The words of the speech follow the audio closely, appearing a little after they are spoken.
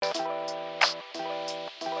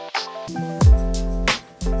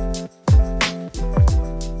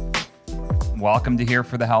Welcome to Here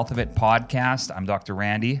for the Health of It podcast. I'm Dr.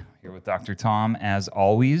 Randy, here with Dr. Tom as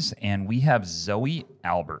always, and we have Zoe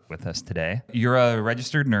Albert with us today. You're a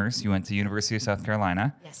registered nurse. You went to University of South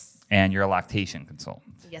Carolina. Yes. And you're a lactation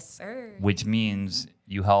consultant. Yes, sir. Which means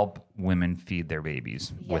you help women feed their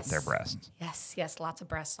babies with their breasts. Yes, lots of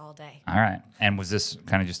breasts all day. All right. And was this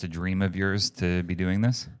kind of just a dream of yours to be doing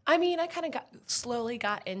this? I mean, I kind of slowly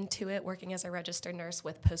got into it working as a registered nurse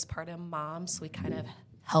with postpartum moms. We kind of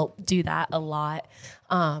help do that a lot.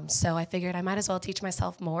 So I figured I might as well teach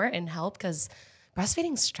myself more and help because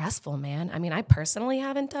breastfeeding's stressful, man. I mean, I personally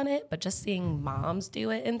haven't done it, but just seeing moms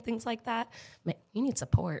do it and things like that, man, you need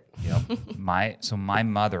support. Yep. My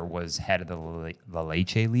mother was head of the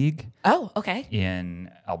Lactation League. Oh, okay. In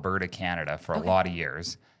Alberta, Canada for a lot of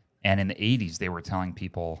years. And in the 80s, they were telling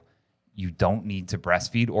people you don't need to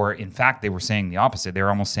breastfeed. Or in fact, they were saying the opposite. They were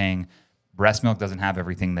almost saying breast milk doesn't have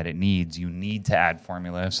everything that it needs. You need to add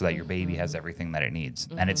formula so that your baby has everything that it needs.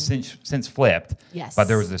 And it's since flipped. Yes. But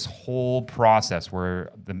there was this whole process where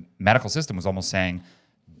the medical system was almost saying,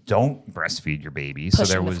 don't breastfeed your baby. So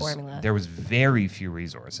there was very few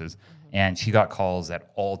resources. And she got calls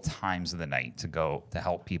at all times of the night to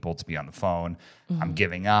help people to be on the phone. I'm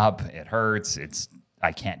giving up. It hurts.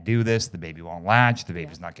 I can't do this. The baby won't latch. The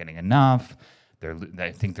baby's not getting enough.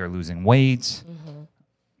 I think they're losing weight.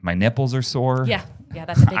 My nipples are sore. Yeah,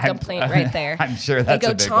 that's a big complaint right there. I'm sure that's a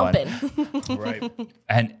big chomping.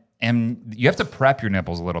 Right. And you have to prep your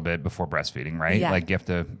nipples a little bit before breastfeeding, right? Yeah. Like you have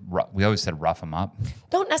to, we always said rough them up.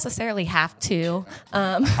 Don't necessarily have to.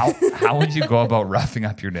 How would you go about roughing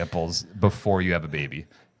up your nipples before you have a baby?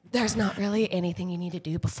 There's not really anything you need to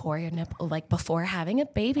do before your nipple, like before having a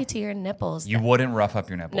baby to your nipples. You wouldn't rough up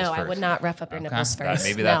your nipples first? No, I would not rough up your nipples first.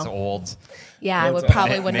 Maybe that's old. Yeah, I would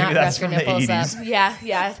probably would not rough your nipples up. 80s.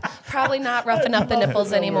 Yeah. Probably not roughing up the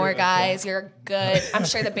nipples anymore, guys. You're good. I'm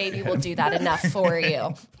sure the baby will do that enough for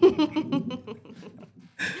you.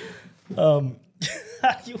 How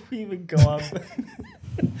do you even go on?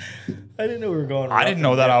 I didn't know we were going. I didn't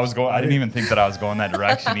know that I was going. I didn't even think that I was going that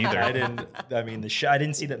direction either. I didn't. I mean, I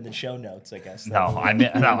didn't see that in the show notes. I guess. I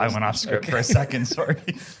went off script for a second. Sorry.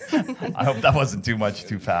 I hope that wasn't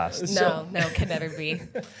too fast. No, can never be.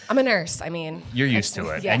 I'm a nurse. I mean, you're used to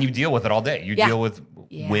it, and you deal with it all day. You deal with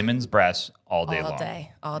women's breasts all day long.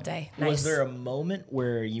 All day. Nice. Was there a moment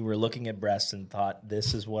where you were looking at breasts and thought,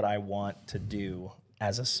 "This is what I want to do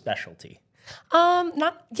as a specialty"?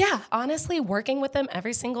 Honestly, working with them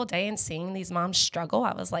every single day and seeing these moms struggle,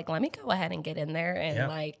 I was like, let me go ahead and get in there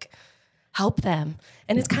and help them.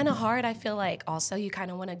 And it's kind of hard. I feel like also you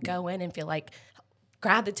kind of want to go in and feel like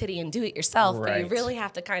grab the titty and do it yourself, but you really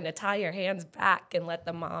have to kind of tie your hands back and let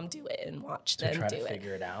the mom do it and watch them do it. To try to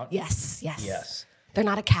figure it out? Yes. They're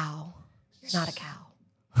not a cow. You're not a cow.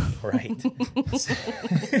 Right.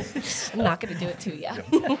 I'm not going to do it to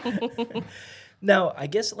you. Now, I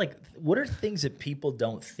guess, what are things that people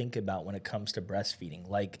don't think about when it comes to breastfeeding?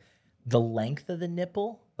 Like the length of the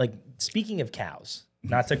nipple? Like, speaking of cows,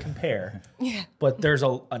 not to compare, but there's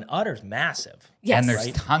an udder's massive. Yes. And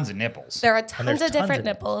there's tons of nipples. There are tons of different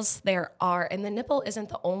nipples. There are, and the nipple isn't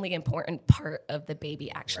the only important part of the baby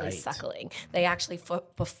actually suckling. They actually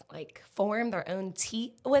form their own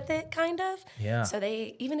teat with it, kind of. Yeah. So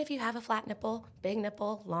even if you have a flat nipple, big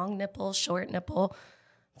nipple, long nipple, short nipple,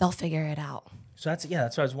 they'll figure it out. So that's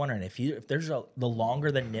what I was wondering. If there's the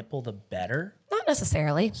longer the nipple, the better. Not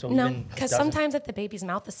necessarily. So no, because sometimes if the baby's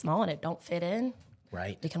mouth is small and it don't fit in,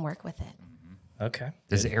 we can work with it. Okay.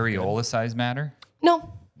 Does areola size matter?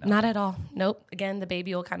 No, not at all. Nope. Again, the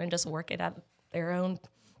baby will kind of just work it at their own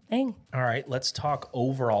thing. All right. Let's talk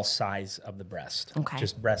overall size of the breast. Okay.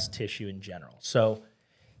 Just breast tissue in general. So,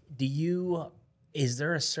 is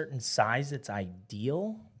there a certain size that's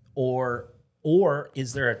ideal, or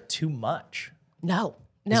is there a too much? No.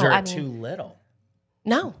 Is there too little?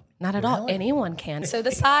 No, not at all. Anyone can. So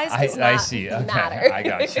the size does I not see. Okay. matter. I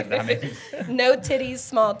got you. No titties,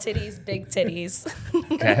 small titties, big titties.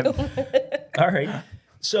 Okay. All right.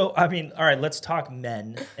 So, all right, let's talk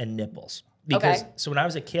men and nipples. Because so when I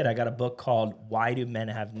was a kid, I got a book called Why Do Men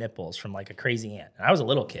Have Nipples from a crazy aunt. And I was a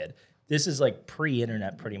little kid. This is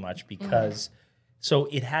pre-internet pretty much because so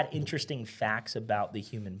it had interesting facts about the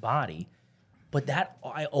human body. But that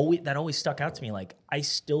always stuck out to me. I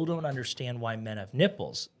still don't understand why men have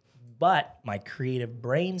nipples. But my creative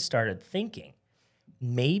brain started thinking,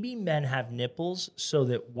 maybe men have nipples so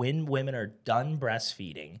that when women are done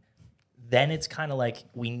breastfeeding, then it's kind of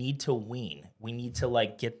we need to wean. We need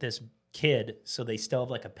to get this kid so they still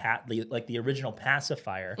have the original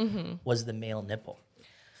pacifier was the male nipple.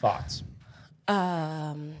 Thoughts?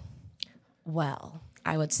 Well,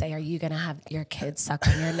 I would say, are you going to have your kids suck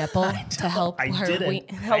on your nipple to help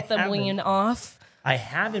them wean off? I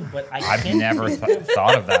haven't, but I've never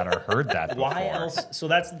thought of that or heard that before. Why else? So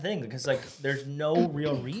that's the thing, because like there's no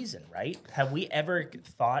real reason, right? Have we ever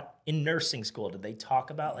thought in nursing school, did they talk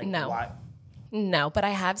about like why? No, but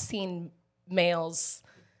I have seen males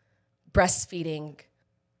breastfeeding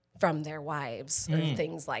from their wives or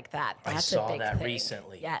things like that. That's I saw a big that thing.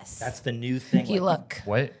 Recently. Yes. That's the new thing. You look.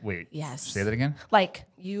 What? Wait. Yes. Say that again? Like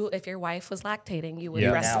if your wife was lactating, you would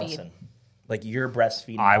breastfeed. Allison, like you're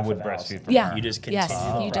breastfeeding. I would breastfeed from her. You just continue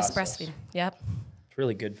the you process. just breastfeed. Yep. It's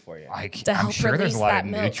really good for you. I'm sure there's a lot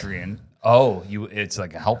of nutrient. It's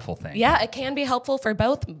like a helpful thing. Yeah, it can be helpful for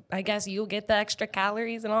both. I guess you get the extra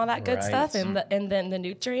calories and all that good stuff, and then the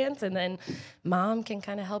nutrients, and then mom can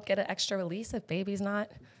kind of help get an extra release if baby's not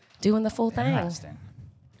doing the full thing. Interesting.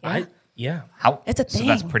 Yeah. It's a thing. So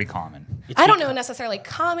that's pretty common. I don't know necessarily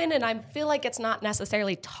common, and I feel like it's not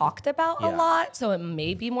necessarily talked about a lot, so it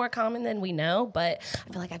may be more common than we know, but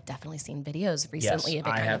I feel like I've definitely seen videos recently of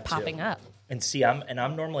it kind of popping up. And see,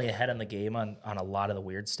 I'm normally ahead on the game on a lot of the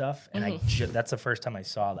weird stuff, and that's the first time I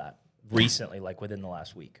saw that recently, like within the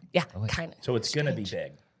last week. Yeah, kind of. So it's going to be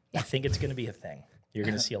big. Yeah. I think it's going to be a thing. You're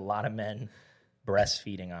going to see a lot of men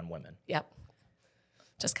breastfeeding on women. Yep.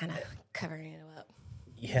 Just kind of covering it up.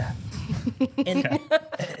 Yeah.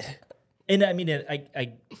 And I mean,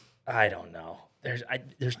 I don't know.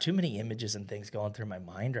 There's too many images and things going through my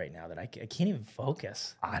mind right now that I can't even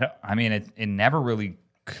focus. It never really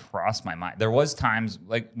crossed my mind. There was times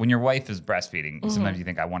like when your wife is breastfeeding, sometimes you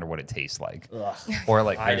think, I wonder what it tastes like. Ugh, or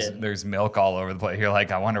like there's milk all over the place. You're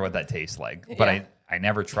like, I wonder what that tastes like. But I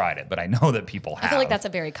never tried it, but I know that people have. I feel like that's a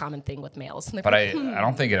very common thing with males. But I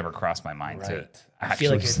don't think it ever crossed my mind to I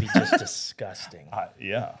feel like it'd be just disgusting.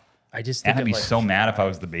 Yeah. I just think I'd be so mad if I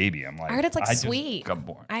was the baby. I'm like, I heard it's like I sweet. Just got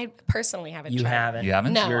born. I personally haven't tried. Haven't? You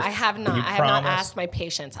haven't? No, I have not. You I have not asked my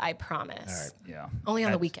patients. I promise. All right. Yeah. Only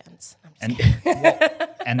on the weekends. And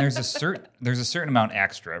there's a certain amount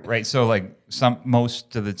extra, right? So like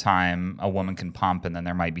most of the time a woman can pump, and then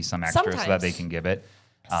there might be some extra so that they can give it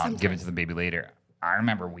to the baby later. I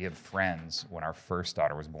remember we have friends when our first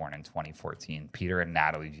daughter was born in 2014, Peter and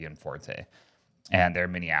Natalie Gianforte, and they're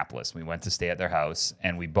in Minneapolis. We went to stay at their house,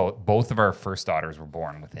 and we both of our first daughters were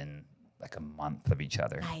born within like a month of each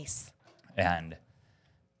other. Nice.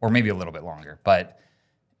 Or maybe a little bit longer. But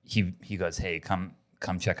he goes, hey, come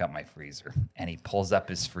check out my freezer. And he pulls up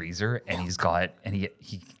his freezer, and he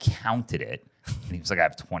counted it. And he was like, I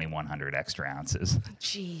have 2,100 extra ounces.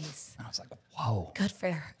 Jeez. And I was like, whoa. Good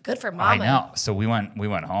for mama. I know. So we went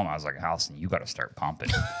home. I was like, Allison, you got to start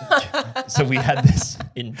pumping. So we had this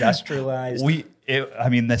industrialized.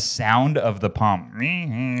 The sound of the pump,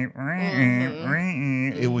 it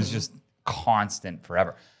was just constant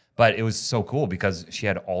forever. But it was so cool because she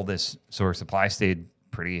had all this, so her supply stayed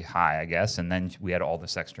pretty high, I guess. And then we had all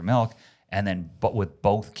this extra milk. And then, but with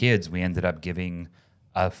both kids, we ended up giving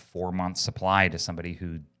a 4-month supply to somebody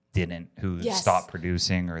who stopped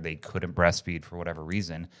producing, or they couldn't breastfeed for whatever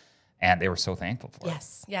reason, and they were so thankful for it.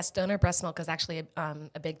 Yes, donor breast milk is actually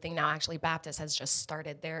a big thing now. Actually, Baptist has just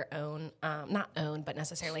started their own, not own, but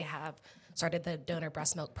necessarily have started the donor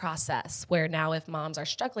breast milk process, where now if moms are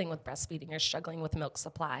struggling with breastfeeding or struggling with milk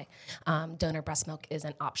supply, donor breast milk is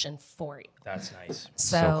an option for you. That's nice.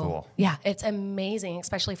 So cool. Yeah, it's amazing,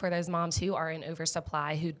 especially for those moms who are in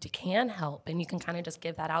oversupply who can help, and you can kind of just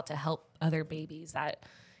give that out to help other babies that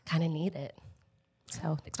kind of need it.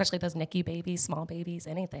 So especially those NICU babies, small babies,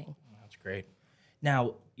 anything. That's great.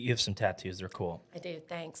 Now, you have some tattoos. They're cool. I do.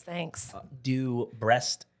 Thanks. Do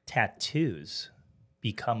breast tattoos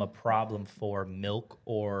become a problem for milk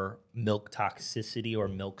or milk toxicity or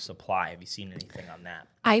milk supply? Have you seen anything on that?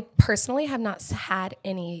 I personally have not had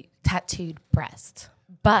any tattooed breast,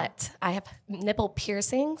 but I have nipple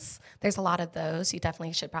piercings. There's a lot of those. You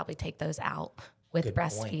definitely should probably take those out with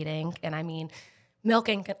breastfeeding. And I mean,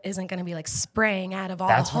 milking isn't going to be like spraying out of all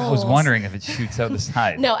That's holes. What I was wondering, if it shoots out the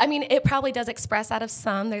side. No, I mean, it probably does express out of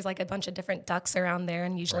some. There's like a bunch of different ducts around there,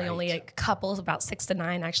 and usually only a couple, about 6 to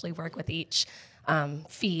 9, actually work with each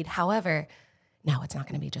feed. However, no, it's not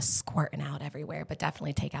going to be just squirting out everywhere, but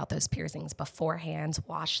definitely take out those piercings beforehand,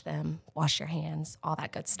 wash them, wash your hands, all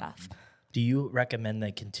that good stuff. Do you recommend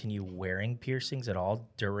they continue wearing piercings at all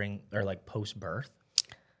during or like post-birth?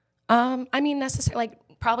 I mean, necessarily,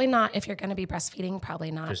 like probably not if you're going to be breastfeeding. Probably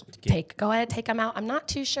not. Go ahead, take them out. I'm not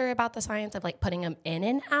too sure about the science of like putting them in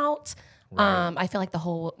and out. Right. I feel like the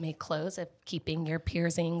hole may close if keeping your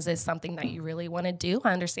piercings is something that you really want to do.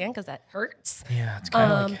 I understand because that hurts. Yeah, it's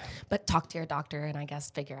kind of but talk to your doctor and I guess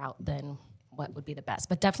figure out then what would be the best.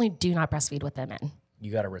 But definitely do not breastfeed with them in.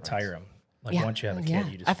 You got to retire them. Like once you have a kid,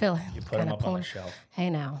 you just I feel you put them up on the shelf. Hey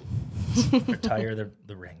now, Retire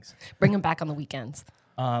the rings. Bring them back on the weekends.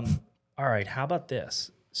 All right, how about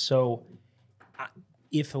this? So,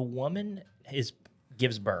 if a woman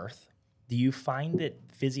gives birth, do you find that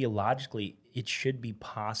physiologically it should be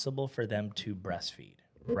possible for them to breastfeed?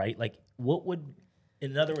 Right? Like, what would,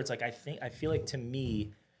 in other words, like I feel like to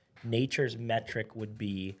me, nature's metric would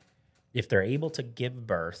be if they're able to give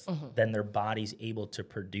birth, then their body's able to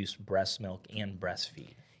produce breast milk and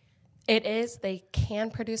breastfeed. It is. They can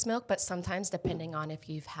produce milk, but sometimes depending on if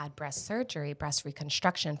you've had breast surgery, breast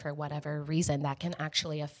reconstruction for whatever reason, that can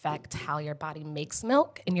actually affect how your body makes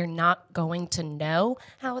milk, and you're not going to know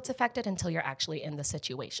how it's affected until you're actually in the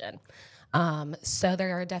situation. So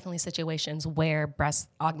there are definitely situations where breast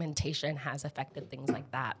augmentation has affected things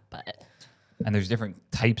like that, but... And there's different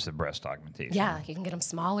types of breast augmentation. Yeah, you can get them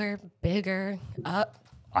smaller, bigger, up.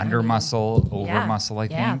 Under muscle, over muscle, I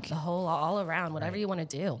think. The whole, all around, whatever you want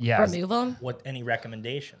to do. Yeah. Remove them. Any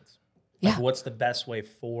recommendations? Yeah. Like, what's the best way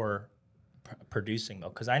for producing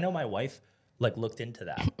milk? Because I know my wife looked into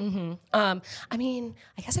that. I mean,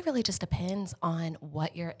 I guess it really just depends on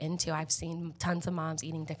what you're into. I've seen tons of moms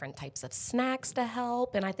eating different types of snacks to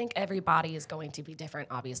help, and I think every body is going to be different,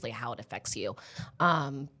 obviously, how it affects you.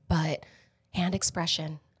 But hand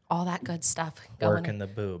expression, all that good stuff. Working the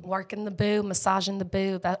boob, massaging the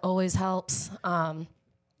boob, that always helps.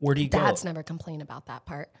 Where do you Dads go? never complain about that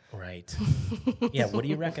part. Right. Yeah, what do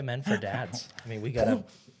you recommend for dads? I mean,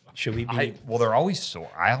 should we be... Well, they're always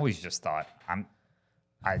sore. I always just thought,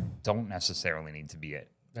 I don't necessarily need to be it.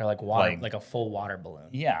 They're like water, like a full water balloon.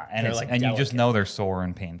 Yeah, and They're it's like and you just delicate. know they're sore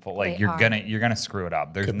and painful. Like you're gonna screw it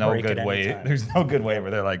up. There's Could no break good at way. any time. There's no good way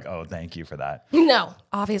where they're like, oh, thank you for that. No,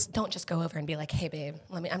 obviously, don't just go over and be like, "Hey, babe,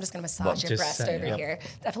 I'm just gonna massage your just breast say, over yep. here."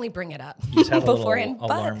 Definitely bring it up You just have a little beforehand.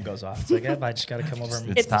 alarm goes off. It's like, I just got to come over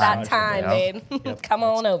and It's that massage time, your babe. Yep. Come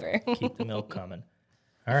on over. Keep the milk coming.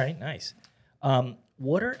 All right, nice.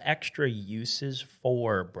 What are extra uses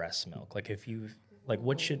for breast milk? Like if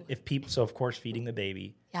people, so of course feeding the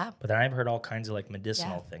baby. Yeah. But then I've heard all kinds of like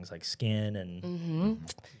medicinal things like skin and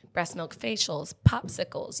Breast milk facials,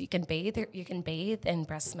 popsicles. You can bathe in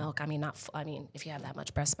breast milk. I mean, if you have that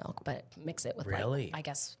much breast milk, but mix it with Really? I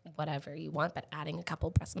guess whatever you want. But adding a couple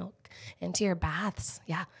breast milk into your baths,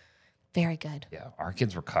 yeah, very good. Yeah, our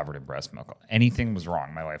kids were covered in breast milk. Anything was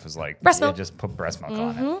wrong, my wife was like, Breast milk. just put breast milk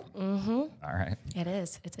on it. Mm-hmm. All right. It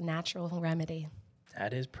is. It's a natural remedy.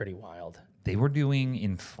 that is pretty wild. They were doing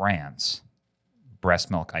in France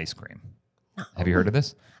breast milk ice cream. Have you heard of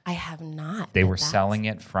this? I have not. They were selling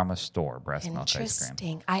it from a store, breast milk ice cream.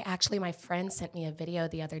 Interesting. My friend sent me a video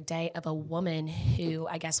the other day of a woman who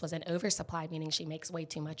I guess was an oversupply, meaning she makes way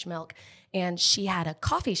too much milk, and she had a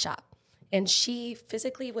coffee shop, and she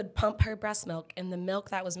physically would pump her breast milk, and the milk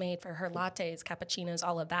that was made for her lattes, cappuccinos,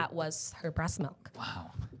 all of that was her breast milk.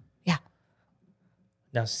 Wow. Yeah.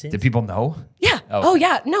 Now, since Did people know? Yeah. Oh. Oh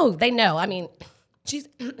yeah. No, they know. I mean, she's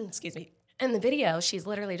excuse me. In the video, she's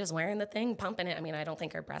literally just wearing the thing, pumping it. I mean, I don't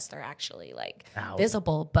think her breasts are actually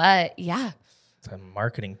visible, but yeah. it's a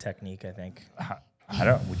marketing technique, I think.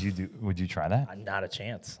 Would you try that? Not a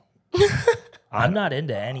chance. I'm not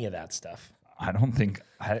into any of that stuff. I don't think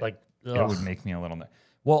it would make me a little.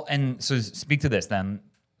 Well, and so speak to this then.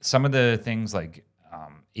 Some of the things like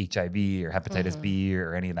HIV or hepatitis B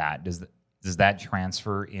or any of that, does that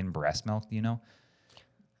transfer in breast milk? Do you know,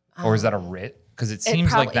 or is that a risk? Because it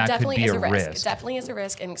seems like that could be a risk. It definitely is a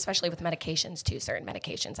risk, and especially with medications too. Certain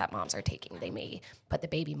medications that moms are taking, they may put the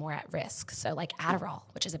baby more at risk. So like Adderall,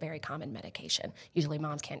 which is a very common medication. Usually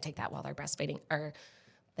moms can't take that while they're breastfeeding, or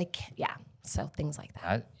so things like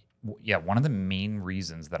that. One of the main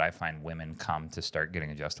reasons that I find women come to start getting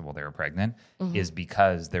adjusted while they were pregnant is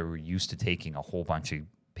because they were used to taking a whole bunch of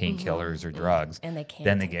painkillers or drugs, and they can't.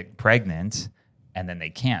 Then they get pregnant, and then they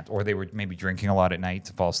can't, or they were maybe drinking a lot at night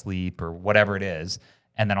to fall asleep, or whatever it is,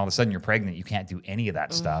 and then all of a sudden you're pregnant, you can't do any of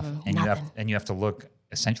that stuff, and you have to look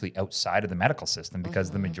essentially outside of the medical system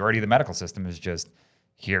because the majority of the medical system is just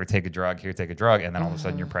here, take a drug, and then all of a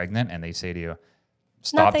sudden you're pregnant, and they say to you,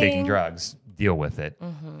 stop taking drugs, deal with it,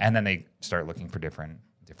 and then they start looking for different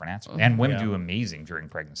answers. And women do amazing during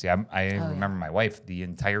pregnancy. I remember my wife the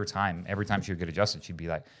entire time, every time she would get adjusted, she'd be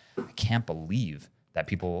like, I can't believe that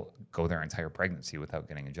people go their entire pregnancy without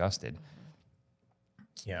getting adjusted.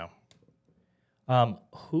 Yeah.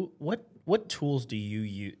 What tools do you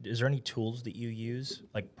use? Is there any tools that you use,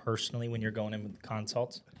 like personally, when you're going in with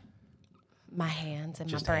consults? My hands and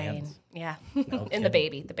Just my brain. hands? Yeah. No And the kidding.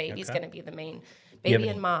 baby. The baby's Okay. going to be the main Baby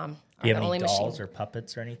and mom Do you are have the only any dolls machine. or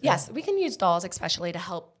puppets or anything? Yes, we can use dolls, especially to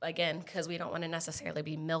help, again, because we don't want to necessarily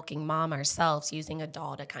be milking mom ourselves, using a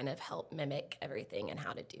doll to kind of help mimic everything and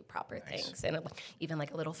how to do proper things. And even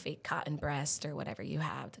like a little fake cotton breast or whatever you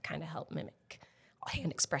have to kind of help mimic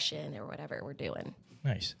hand expression or whatever we're doing.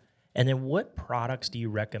 Nice. And then what products do you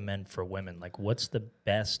recommend for women? Like, what's the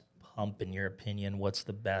best pump in your opinion? What's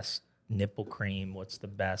the best nipple cream? What's the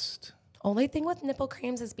best? Only thing with nipple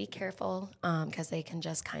creams is be careful because they can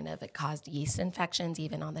just kind of cause yeast infections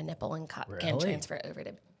even on the nipple and can transfer over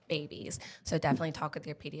to babies. So definitely talk with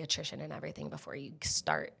your pediatrician and everything before you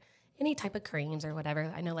start any type of creams or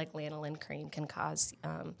whatever. I know like lanolin cream can cause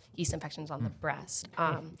yeast infections on the breast.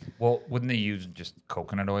 Well, wouldn't they use just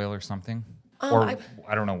coconut oil or something? Or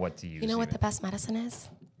I don't know what to use. You know what the best medicine is?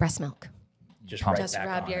 Breast milk. Just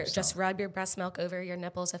rub your breast milk over your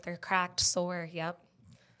nipples if they're cracked, sore. Yep.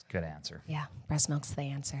 Good answer. Yeah, breast milk's the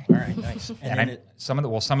answer. All right, nice. And some of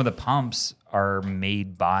the pumps are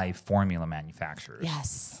made by formula manufacturers.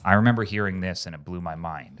 Yes. I remember hearing this and it blew my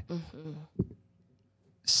mind. Mm-hmm.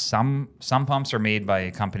 Some pumps are made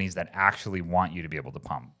by companies that actually want you to be able to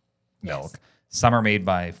pump milk. Yes. Some are made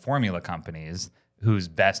by formula companies whose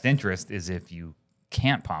best interest is if you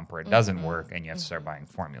can't pump or it doesn't work and you have to start buying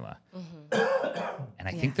formula. And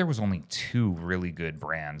I think there was only 2 really good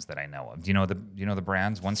brands that I know of. Do you know the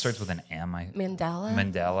brands? One starts with an M.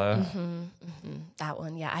 Mandela. That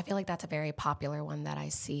one, yeah. I feel like that's a very popular one that I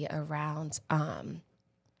see around. And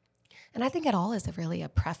I think it all is really a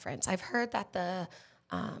preference. I've heard that the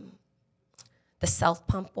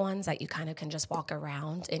self-pump ones that you kind of can just walk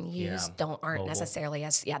around and use aren't necessarily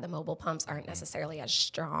as, the mobile pumps aren't necessarily as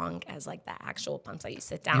strong as like the actual pumps that you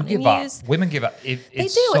sit down and use. Women give up.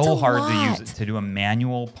 It's so hard to use it. To do a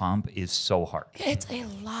manual pump is so hard. It's a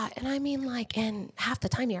lot. And I mean, like, and half the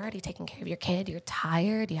time you're already taking care of your kid. You're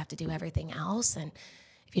tired. You have to do everything else. And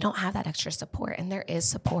if you don't have that extra support, and there is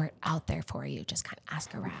support out there for you, just kind of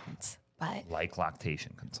ask around. But like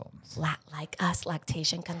lactation consultants. Like us,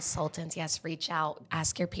 lactation consultants. Yes, reach out.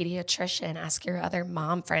 Ask your pediatrician. Ask your other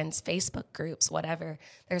mom friends, Facebook groups, whatever.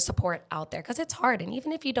 There's support out there because it's hard. And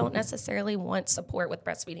even if you don't necessarily want support with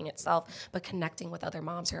breastfeeding itself, but connecting with other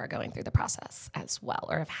moms who are going through the process as well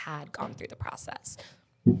or have gone through the process.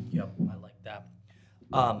 Yep, I like that.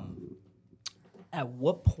 At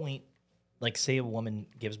what point, like say a woman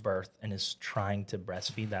gives birth and is trying to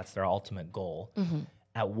breastfeed, that's their ultimate goal. Mm-hmm.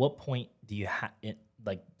 At what point do you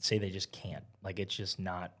say they just can't, like it's just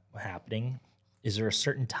not happening? Is there a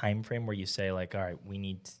certain time frame where you say like, all right, we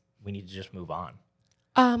need to just move on?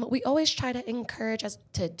 We always try to encourage us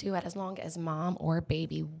to do it as long as mom or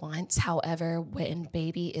baby wants. However, when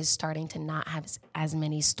baby is starting to not have as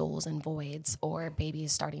many stools and voids or baby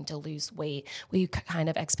is starting to lose weight, we kind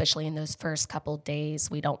of, especially in those first couple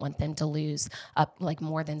days, we don't want them to lose up like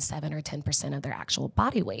more than 7 or 10% of their actual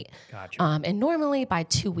body weight. Gotcha. And normally by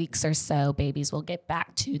 2 weeks or so, babies will get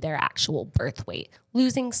back to their actual birth weight.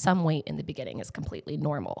 Losing some weight in the beginning is completely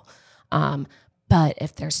normal. But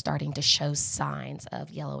if they're starting to show signs of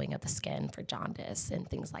yellowing of the skin for jaundice and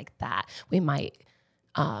things like that, we might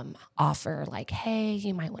offer like, hey,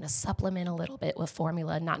 you might want to supplement a little bit with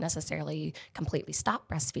formula, not necessarily completely stop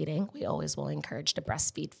breastfeeding. We always will encourage to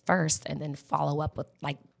breastfeed first and then follow up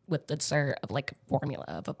with the dessert of like formula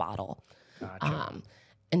of a bottle. Gotcha.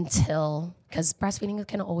 Because breastfeeding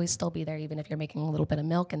can always still be there, even if you're making a little bit of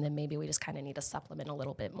milk, and then maybe we just kind of need to supplement a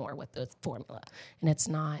little bit more with the formula. And it's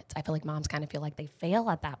not, I feel like moms kind of feel like they fail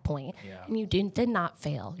at that point. Yeah. And you did not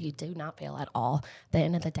fail. You do not fail at all. At the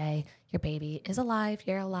end of the day, your baby is alive,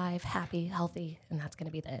 you're alive, happy, healthy, and that's going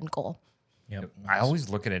to be the end goal. Yep. I always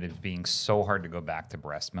look at it as being so hard to go back to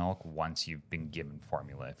breast milk once you've been given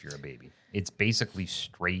formula if you're a baby. It's basically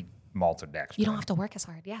straight maltodextrin. You don't have to work as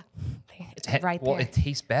hard. Yeah. It's right there. Well, it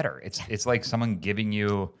tastes better. It's like someone giving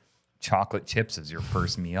you chocolate chips as your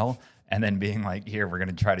first meal and then being like, here, we're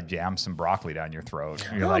going to try to jam some broccoli down your throat.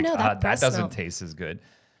 You're that doesn't taste as good.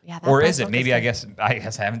 Yeah, or is it? Maybe I guess I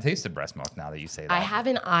haven't tasted breast milk now that you say that. I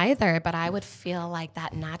haven't either, but I would feel like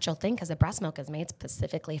that natural thing because the breast milk is made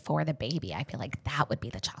specifically for the baby. I feel like that would be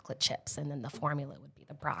the chocolate chips and then the formula would be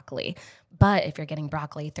the broccoli. But if you're getting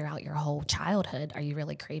broccoli throughout your whole childhood, are you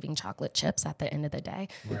really craving chocolate chips at the end of the day?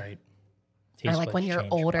 Right. Or like when you're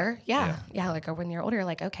older, like or when you're older,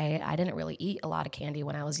 like, okay, I didn't really eat a lot of candy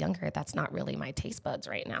when I was younger. That's not really my taste buds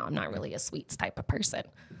right now. I'm not really a sweets type of person.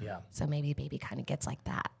 Yeah. So maybe baby kind of gets like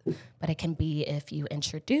that. But it can be if you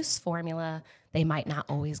introduce formula, they might not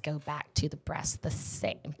always go back to the breast the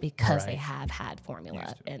same because they have had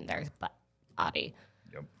formula in their body.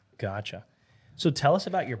 Yep. Gotcha. So tell us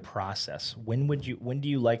about your process. When do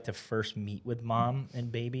you like to first meet with mom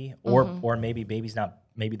and baby, or maybe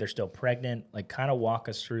maybe they're still pregnant? Like, kind of walk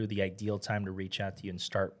us through the ideal time to reach out to you and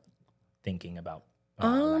start thinking about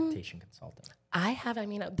lactation consulting.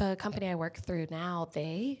 The company I work through now,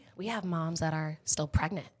 we have moms that are still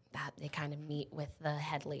pregnant that they kind of meet with the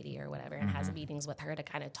head lady or whatever and has meetings with her to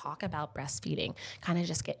kind of talk about breastfeeding, kind of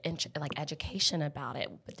just get education about it,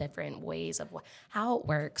 different ways of how it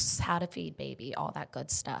works, how to feed baby, all that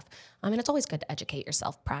good stuff. It's always good to educate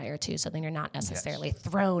yourself prior to, so then you're not necessarily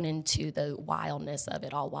thrown into the wildness of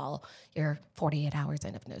it all while you're 48 hours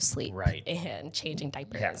in of no sleep, right, and changing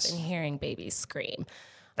diapers and hearing babies scream.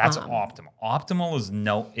 That's optimal.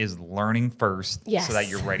 Optimal is learning first so that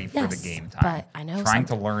you're ready for the game time. But I know trying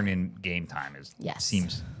to learn in game time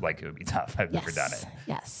seems like it would be tough. I've never done it.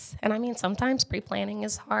 Yes. And sometimes pre-planning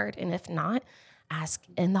is hard. And if not, ask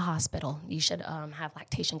in the hospital. You should have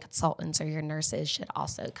lactation consultants, or your nurses should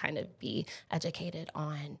also kind of be educated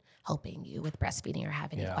on helping you with breastfeeding or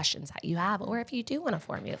have any questions that you have. Or if you do want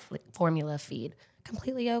a formula feed,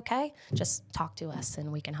 completely okay. Just talk to us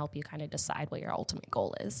and we can help you kind of decide what your ultimate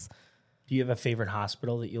goal is. Do you have a favorite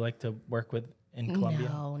hospital that you like to work with in Columbia?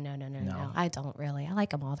 No. I don't really. I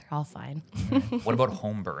like them all. They're all fine. What about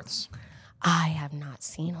home births? I have not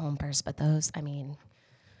seen home births, but those,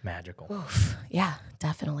 magical. Oof. Yeah,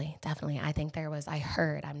 definitely. I think I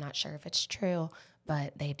heard, I'm not sure if it's true,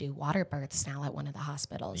 but they do water births now at one of the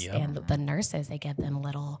hospitals. Yep. And the nurses, they give them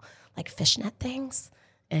little fishnet things.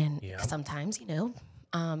 And sometimes,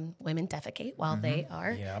 women defecate while they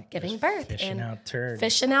are giving birth. Fishing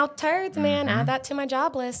out turds, man. Add that to my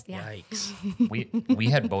job list. Yeah. Yikes. We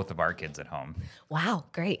had both of our kids at home. Wow,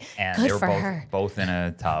 great. And good they were for her. both in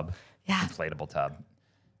a tub, inflatable tub,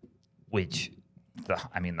 which the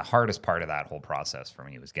hardest part of that whole process for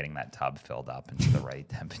me was getting that tub filled up into the right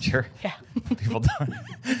temperature. Yeah. People don't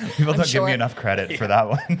give me enough credit for that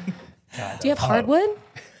one. Do you have hardwood?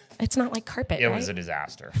 It's not like carpet, It right? was a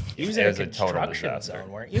disaster. It was a total disaster.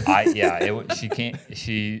 Zone, weren't you?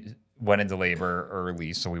 She went into labor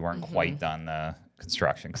early, so we weren't quite done the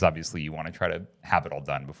construction, because obviously you want to try to have it all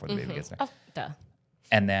done before the baby gets there. Oh, duh.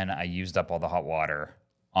 And then I used up all the hot water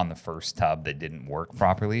on the first tub that didn't work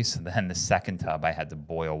properly. So then the second tub, I had to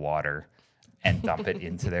boil water and dump it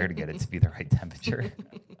into there to get it to be the right temperature.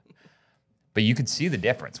 But you could see the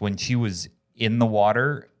difference. When she was in the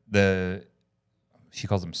water, she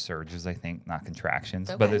calls them surges, I think, not contractions.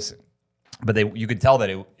 Okay. But you could tell that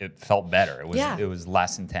it felt better. It was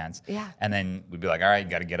less intense. Yeah. And then we'd be like, all right, you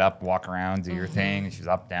got to get up, walk around, do your thing. She's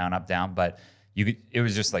up, down, up, down. But it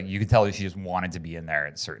was just like, you could tell that she just wanted to be in there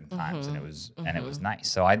at certain times, and it was nice.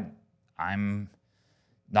 So I'm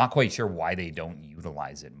not quite sure why they don't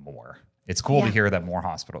utilize it more. It's cool to hear that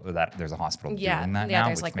that there's a hospital doing that now,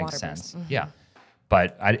 which makes sense. Mm-hmm. Yeah.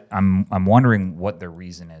 But I'm wondering what the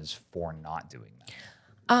reason is for not doing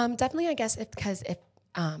that. Definitely, I guess because if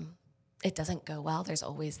it doesn't go well, there's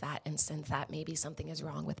always that instance that maybe something is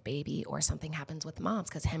wrong with baby or something happens with moms,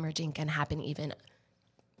 because hemorrhaging can happen even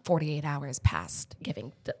 48 hours past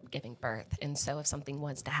giving birth. And so if something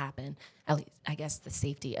was to happen, at least I guess the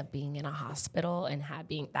safety of being in a hospital and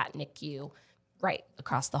having that NICU right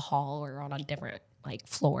across the hall or on a different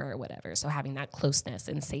floor or whatever. So having that closeness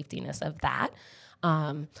and safetiness of that.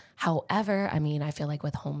 However, I feel like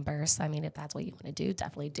with home births, if that's what you want to do,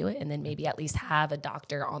 definitely do it. And then maybe at least have a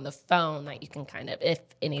doctor on the phone that you can kind of, if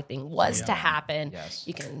anything was to happen,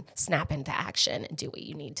 you can snap into action and do what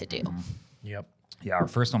you need to do. Mm-hmm. Yep. Yeah. Our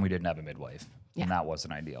first one, we didn't have a midwife, and that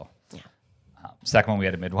wasn't ideal. Yeah. Second one, we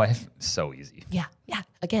had a midwife. So easy. Yeah. Yeah.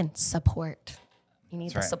 Again, support. You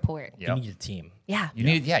need the support. Yep. You need a team. Yeah. You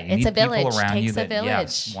need it's a village. People around you that, village.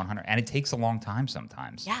 Yes, 100. And it takes a long time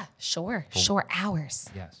sometimes. Yeah, sure. Sure, hours.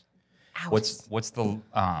 Yes. Hours.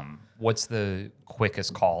 What's the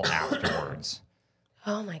quickest call afterwards?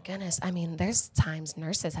 Oh my goodness. There's times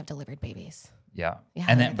nurses have delivered babies. Yeah.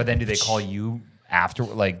 And then do they call you after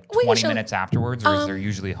 20 minutes afterwards, or is there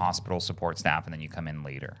usually hospital support staff and then you come in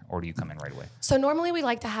later, or do you come in right away? So normally we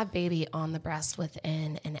like to have baby on the breast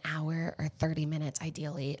within an hour or 30 minutes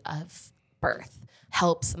ideally of birth.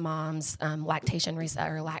 Helps moms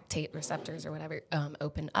lactate receptors or whatever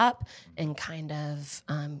open up and kind of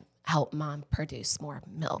help mom produce more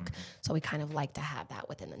milk. Mm-hmm. So we kind of like to have that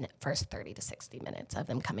within the first 30 to 60 minutes of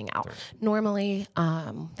them coming out. Sure. Normally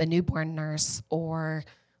the newborn nurse or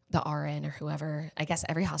the RN or whoever, I guess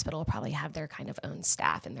every hospital will probably have their kind of own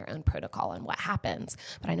staff and their own protocol on what happens.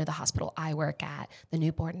 But I know the hospital I work at, the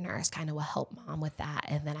newborn nurse kind of will help mom with that.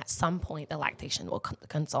 And then at some point, the lactation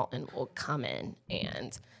consultant will come in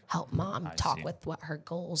and help mom talk with what her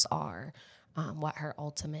goals are. what her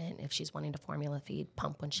ultimate, if she's wanting to formula feed,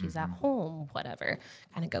 pump when she's at home, whatever,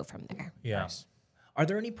 kind of go from there. Yeah. Nice. Are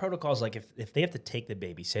there any protocols, like if they have to take the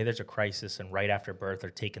baby, say there's a crisis and right after birth they're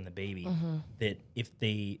taking the baby, that if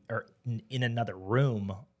they are in another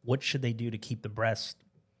room, what should they do to keep the breast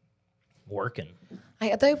working?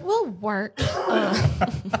 They will work.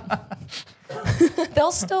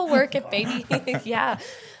 They'll still work if baby,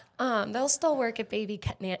 they'll still work if baby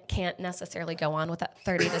can't necessarily go on with that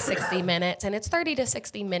 30 to 60 minutes. And it's 30 to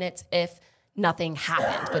 60 minutes if nothing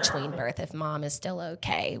happened between birth, if mom is still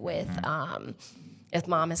okay with, if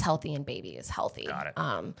mom is healthy and baby is healthy. Got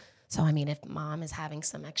it. So, I mean, if mom is having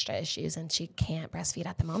some extra issues and she can't breastfeed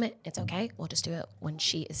at the moment, it's okay. We'll just do it when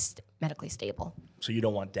she is medically stable. So you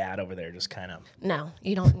don't want dad over there just kind of... No,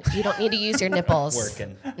 you don't need to use your nipples.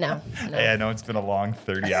 Working. No. Hey, I know it's been a long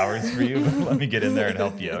 30 hours for you, but let me get in there and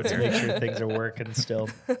help you out here. Make sure things are working still.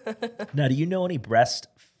 Now, do you know any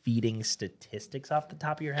breastfeeding statistics off the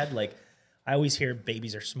top of your head? Like, I always hear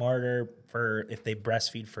babies are smarter if they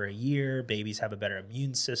breastfeed for a year, babies have a better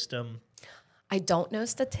immune system. I don't know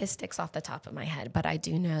statistics off the top of my head, but I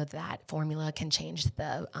do know that formula can change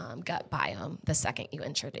the gut biome the second you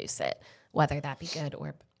introduce it, whether that be good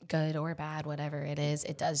or bad, whatever it is.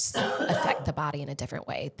 It does affect the body in a different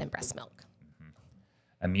way than breast milk.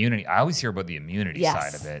 Immunity. I always hear about the immunity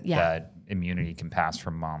side of it, yeah. that immunity can pass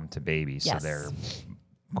from mom to baby, so they're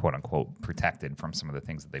quote unquote protected from some of the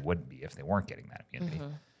things that they wouldn't be if they weren't getting that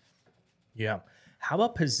immunity. Yeah. How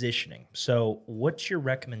about positioning? So what's your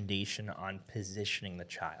recommendation on positioning the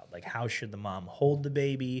child? Like, how should the mom hold the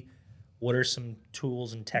baby? What are some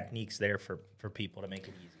tools and techniques there for people to make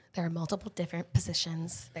it easy? There are multiple different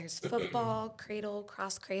positions. There's football, cradle,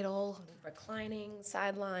 cross cradle, reclining,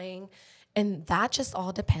 side lying. And that just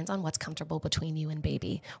all depends on what's comfortable between you and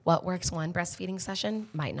baby. What works one breastfeeding session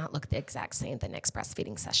might not look the exact same the next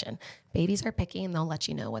breastfeeding session. Babies are picky and they'll let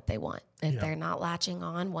you know what they want. If they're not latching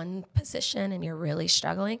on one position and you're really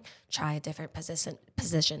struggling, try a different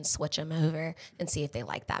position, switch them over and see if they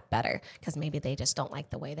like that better. Because maybe they just don't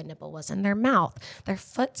like the way the nipple was in their mouth. Their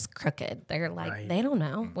foot's crooked. They're like, they don't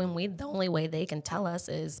know. The only way they can tell us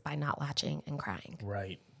is by not latching and crying.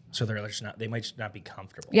 Right. So they might just not be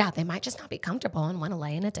comfortable. Yeah, they might just not be comfortable and want to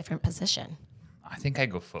lay in a different position. I think I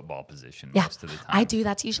go football position most of the time. I do.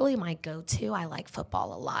 That's usually my go-to. I like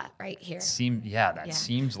football a lot right here.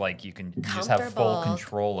 Seems like you can just have full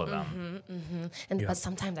control of them. But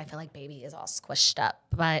sometimes I feel like baby is all squished up.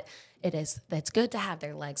 But it's good to have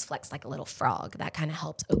their legs flexed like a little frog. That kind of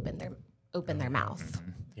helps open their mouth.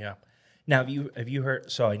 Yeah. Now, have you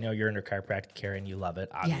heard? So I know you're under chiropractic care and you love it,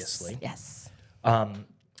 obviously. Yes.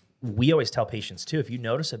 We always tell patients too, if you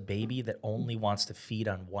notice a baby that only wants to feed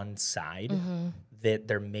on one side, that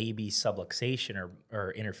there may be subluxation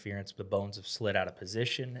or interference. The bones have slid out of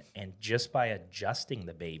position, and just by adjusting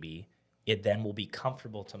the baby, it then will be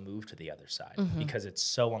comfortable to move to the other side because it's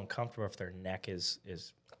so uncomfortable if their neck is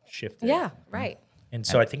shifted. Yeah, right. And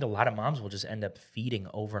so I think a lot of moms will just end up feeding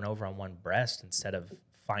over and over on one breast instead of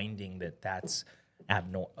finding that's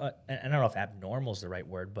abnormal. I don't know if abnormal is the right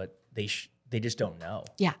word, but they just don't know.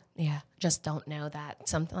 Yeah. Just don't know that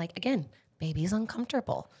something like, again, baby's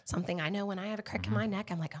uncomfortable. Something I know when I have a crick in my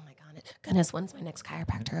neck, I'm like, oh my goodness, when's my next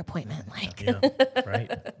chiropractor appointment? Like,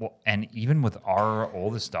 right. Well, and even with our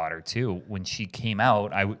oldest daughter too, when she came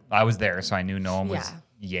out, I was there, so I knew no one was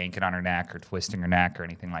yanking on her neck or twisting her neck or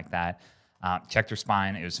anything like that. Checked her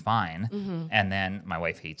spine, it was fine. And then my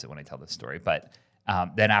wife hates it when I tell this story, but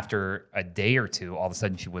then after a day or two, all of a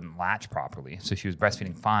sudden she wouldn't latch properly. So she was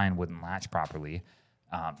breastfeeding fine, wouldn't latch properly.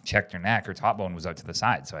 Checked her neck, her top bone was out to the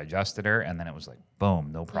side. So I adjusted her, and then it was like, boom,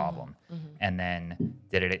 no problem. And then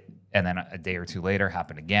and then a day or two later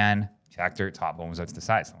happened again. Checked her, top bone was out to the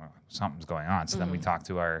side. So something's going on. So then we talked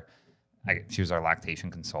to she was our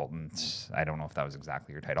lactation consultant. I don't know if that was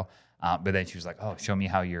exactly her title. But then she was like, oh, show me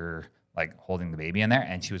how you're like holding the baby in there.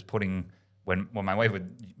 And she was putting... When my wife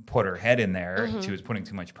would put her head in there, she was putting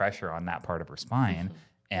too much pressure on that part of her spine,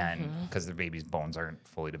 and because the baby's bones aren't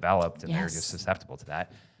fully developed and they're just susceptible to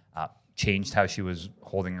that, changed how she was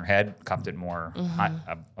holding her head, cupped it more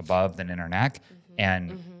above than in her neck,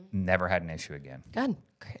 and never had an issue again. Good.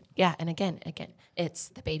 Great. Yeah, and again, it's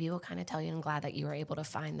the baby will kind of tell you, I'm glad that you were able to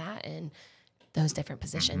find that in those different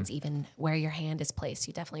positions, even where your hand is placed.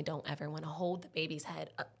 You definitely don't ever want to hold the baby's head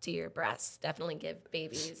up to your breast. Definitely give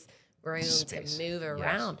babies room space to move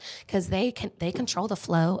around because they control the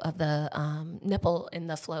flow of the nipple and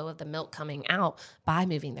the flow of the milk coming out by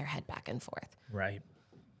moving their head back and forth. Right.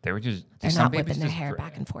 They're not whipping their hair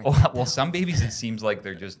back and forth. Well, some babies it seems like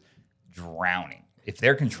they're just drowning. If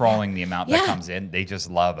they're controlling the amount that comes in, they just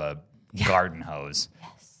love a garden hose.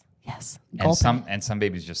 Yes. Yes. And some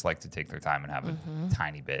babies just like to take their time and have a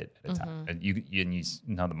tiny bit at a time. And you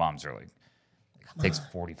know the moms are like, it takes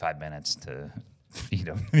 45 minutes to feed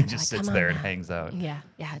them. He just sits there and hangs out. Yeah,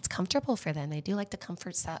 it's comfortable for them. They do like to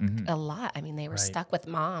comfort suck a lot. I mean, they were stuck with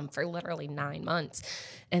mom for literally 9 months.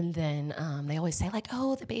 And then they always say like,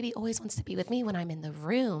 oh, the baby always wants to be with me when I'm in the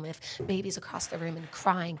room. If baby's across the room and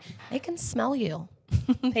crying, they can smell you.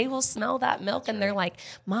 They will smell that milk and they're like,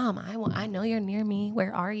 Mom, I know you're near me.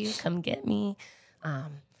 Where are you? Come get me.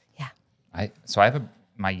 So I have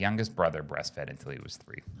my youngest brother breastfed until he was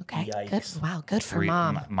 3. Okay. Yikes. Good. Wow. Good for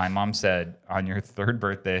mom. My mom said, on your 3rd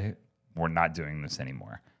birthday, we're not doing this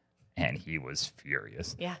anymore. And he was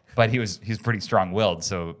furious. Yeah. But he's pretty strong-willed.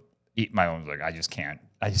 So my mom was like, I just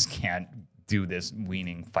can't do this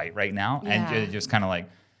weaning fight right now. Yeah. And it just kind of like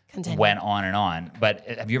went on and on. But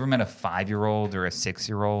have you ever met a 5-year-old or a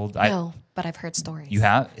 6-year-old? No, but I've heard stories. You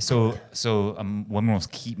have? So women will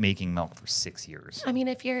keep making milk for 6 years. I mean,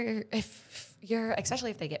 if you're,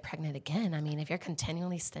 especially if they get pregnant again, I mean, if you're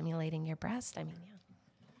continually stimulating your breast, I mean,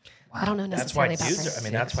 I don't know necessarily about dudes are, I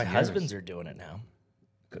mean, that's why husbands are doing it now.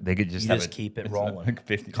 They could just keep it rolling. Like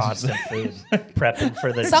 50, constant food, prepping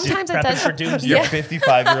for the sometimes it does for doomsday. Your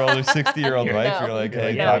 55-year-old or 60-year-old wife, No. you're like,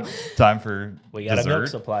 hey, No. time for We got dessert. a milk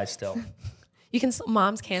supply still.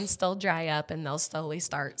 Moms can still dry up and they'll slowly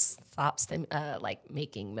stop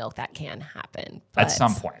making milk. That can happen but At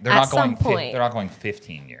some point. They're not going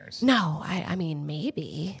 15 years. No, I mean,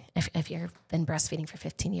 maybe if you've been breastfeeding for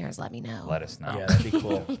 15 years, let me know. Let us know. Yeah, that'd be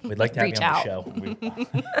cool. We'd like to have Reach you on out. the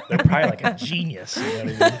show. They're probably like a genius. You know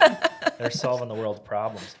what I mean? They're solving the world's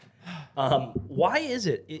problems. Why is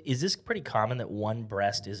it? Is this pretty common that one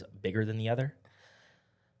breast is bigger than the other?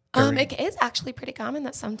 It is actually pretty common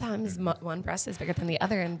that sometimes one breast is bigger than the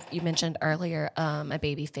other. And you mentioned earlier a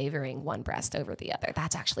baby favoring one breast over the other.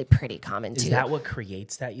 That's actually pretty common too. Is that what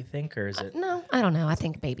creates that, you think, or is it? No, I don't know. I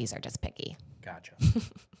think babies are just picky. Gotcha.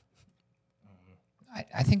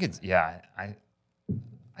 I think it's, I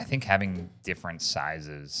think having different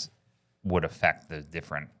sizes would affect the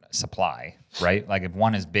different supply, right? Like if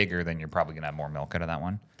one is bigger, then you're probably going to have more milk out of that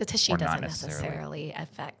one. The tissue doesn't necessarily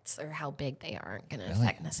affect, or how big they aren't going to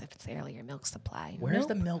affect necessarily your milk supply. Where's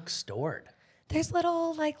the milk stored? There's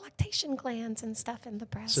little like lactation glands and stuff in the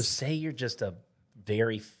breast. So say you're just a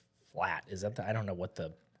very flat. Is that I don't know what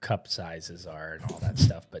the cup sizes are and all that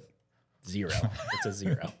stuff, but 0. It's a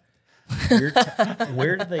 0.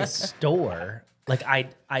 Where do they store? Like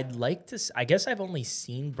I'd like to. I guess I've only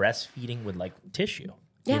seen breastfeeding with like tissue.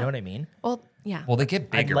 You know what I mean? Well, yeah. Well, they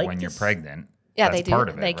get bigger when you're pregnant. Yeah, That's they do. Part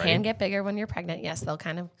of it, they right? can get bigger when you're pregnant. Yes, they'll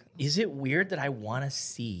kind of. Is it weird that I want to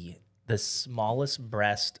see the smallest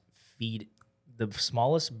breast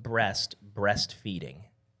breastfeeding?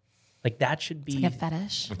 Like that should be like a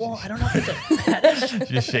fetish. Well, I don't know if it's a fetish.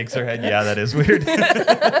 She just shakes her head. Yeah, that is weird.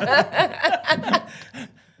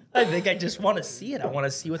 I think I just want to see it. I want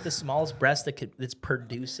to see what the smallest breast that's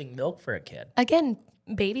producing milk for a kid. Again,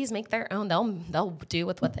 babies make their own. They'll do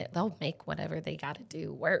with they'll make whatever they got to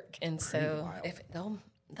do work. And so if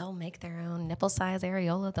they'll make their own nipple size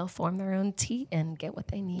areola, they'll form their own teat and get what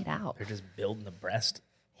they need out. They're just building the breast.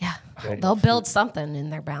 Yeah, they'll build something in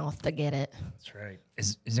their mouth to get it. That's right.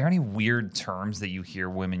 Is there any weird terms that you hear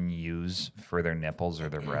women use for their nipples or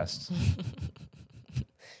their breasts?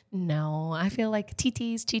 No, I feel like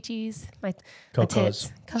TTs, chichis, my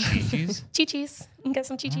Cocos. tits. Chi-chis? Chichis. You can get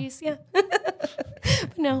some chichis, yeah.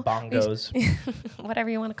 But no. Bongos. Whatever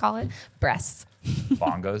you want to call it. Breasts.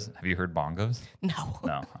 Bongos? Have you heard bongos? No.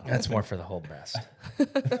 No. That's more for the whole breast.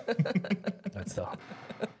 That's the.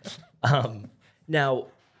 Now,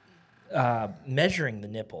 measuring the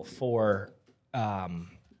nipple for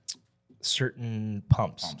certain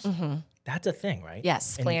pumps. Mm-hmm. That's a thing, right?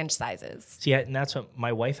 Yes, flange sizes. See, and that's what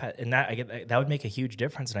my wife had, and that would make a huge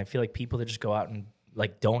difference. And I feel like people that just go out and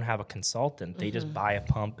like don't have a consultant, they just buy a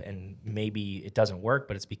pump, and maybe it doesn't work,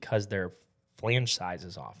 but it's because their flange size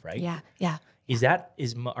is off, right? Yeah.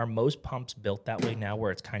 Are most pumps built that way now,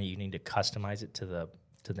 where it's kind of you need to customize it to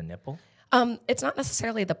the nipple? It's not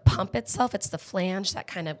necessarily the pump itself. It's the flange that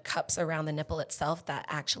kind of cups around the nipple itself that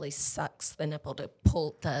actually sucks the nipple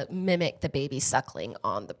to mimic the baby suckling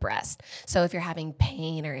on the breast. So if you're having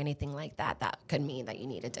pain or anything like that, that could mean that you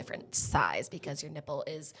need a different size because your nipple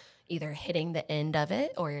is either hitting the end of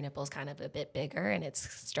it or your nipple is kind of a bit bigger and it's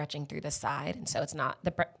stretching through the side. And so it's not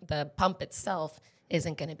the pump itself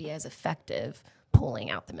isn't going to be as effective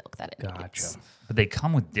pulling out the milk that it needs. But they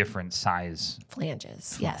come with different size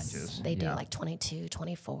Flanges. Yes. They do like 22,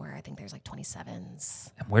 24. I think there's like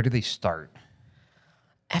 27s. And where do they start?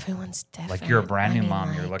 Everyone's different. Like, you're a brand new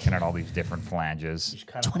mom. You're looking at all these different flanges.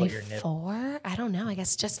 24? I don't know. I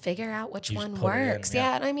guess just figure out which one works.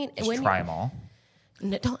 Yeah. I mean, just try them all.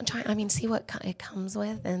 No, don't try. I mean, see what it comes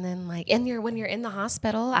with, and then like, when you're in the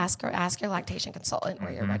hospital, ask your lactation consultant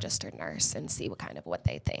or your registered nurse, and see what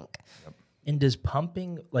they think. Yep. And does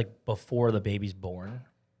pumping like before the baby's born,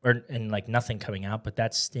 and like nothing coming out, but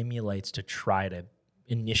that stimulates to try to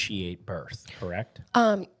initiate birth, correct?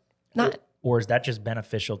 Not. Or is that just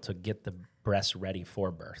beneficial to get the breast ready for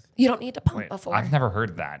birth? You don't need to pump before. I've never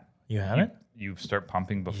heard that. You haven't? You start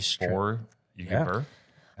pumping before you give birth?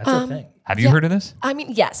 That's a thing. Have you heard of this? I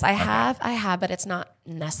mean, yes, I have, but it's not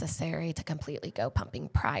necessary to completely go pumping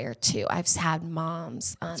prior to. I've had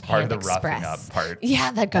moms it's part of the roughing up part. Yeah,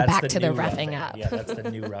 that go back to the roughing up. Yeah, that's the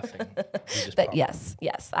new roughing. But yes,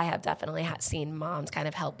 I have definitely seen moms kind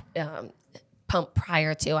of help pump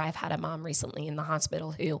prior to. I've had a mom recently in the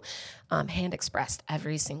hospital who hand expressed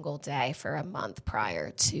every single day for a month prior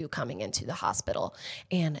to coming into the hospital.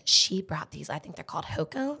 And she brought these, I think they're called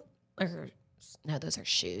Hoko, or no, those are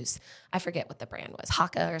shoes. I forget what the brand was,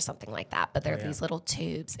 Haka or something like that. But they're these little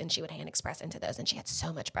tubes, and she would hand express into those. And she had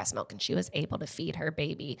so much breast milk, and she was able to feed her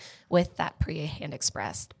baby with that pre-hand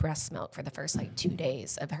expressed breast milk for the first 2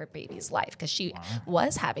 days of her baby's life, because she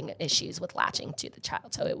was having issues with latching to the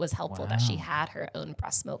child. So it was helpful that she had her own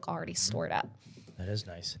breast milk already stored up. That is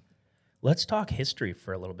nice. Let's talk history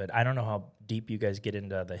for a little bit. I don't know how deep you guys get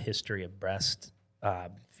into the history of breast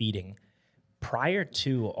feeding. Prior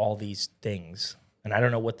to all these things, and I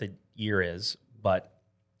don't know what the year is, but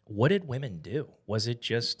what did women do? Was it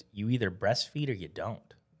just you either breastfeed or you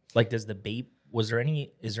don't? Like, is there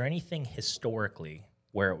anything historically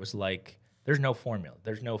where it was like, there's no formula,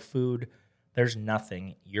 there's no food, there's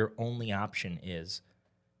nothing. Your only option is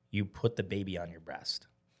you put the baby on your breast?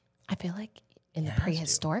 I feel like in the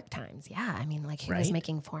prehistoric times, I mean, like, who was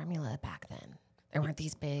making formula back then? There weren't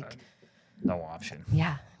these big... No option.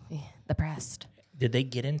 Yeah. The breast. Did they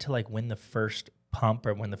get into like when the first pump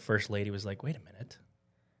or when the first lady was like, wait a minute,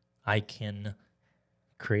 I can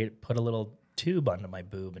put a little tube onto my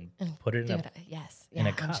boob and put it in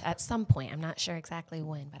a cup? At some point, I'm not sure exactly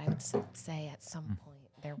when, but I would say at some point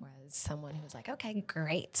there was someone who was like, okay,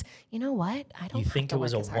 great. You know what? I don't. You think it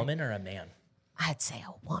was a woman or a man? I'd say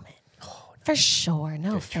a woman. Oh, for sure.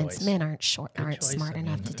 No offense. Choice. Men aren't smart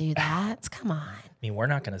enough to do that. Come on. I mean, we're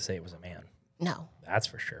not going to say it was a man. No. That's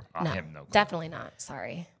for sure. No, definitely not.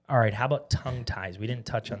 Sorry. All right. How about tongue ties? We didn't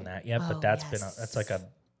touch on that yet, but that's like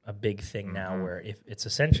a big thing now, where if it's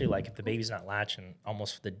essentially like if the baby's not latching,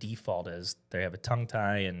 almost the default is they have a tongue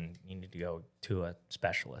tie and you need to go to a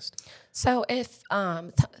specialist. So if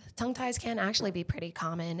tongue ties can actually be pretty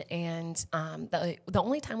common, and the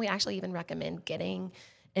only time we actually even recommend getting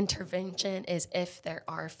intervention is if there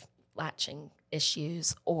are latching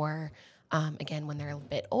issues, or again, when they're a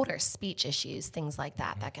bit older, speech issues, things like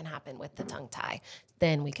that can happen with the tongue tie.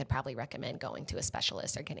 Then we could probably recommend going to a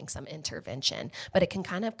specialist or getting some intervention. But it can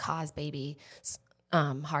kind of cause babies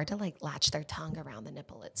hard to like latch their tongue around the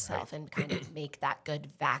nipple itself and kind of make that good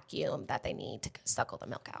vacuum that they need to suckle the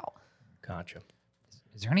milk out. Gotcha.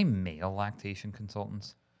 Is there any male lactation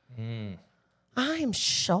consultants? I'm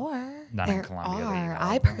sure Not there in Columbia. are.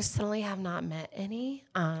 I personally have not met any.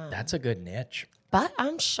 That's a good niche. But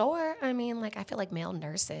I'm sure, I mean, like, I feel like male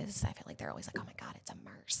nurses, I feel like they're always like, oh my God, it's a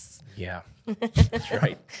nurse. Yeah, that's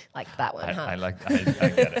right. Like that one, huh? I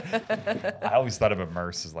get it. I always thought of a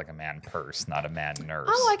nurse as like a man purse, not a man nurse.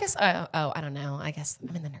 Oh, I guess, I don't know. I guess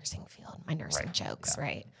I'm in the nursing field. My nursing jokes,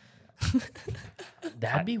 right?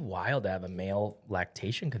 That'd be wild to have a male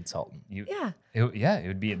lactation consultant. It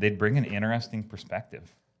would be, they'd bring an interesting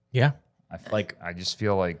perspective. Yeah. I just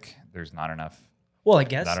feel like there's not enough. Well, I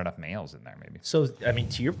guess not enough males in there, maybe. So, I mean,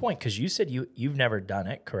 to your point, because you said you've never done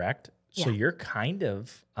it, correct? So you're kind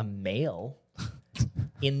of a male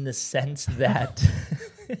in the sense that...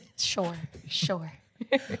 Sure.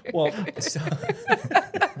 Well,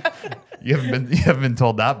 you haven't been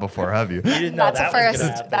told that before, have you? You didn't know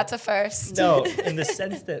That's a first. No, in the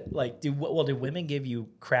sense that, like, do women give you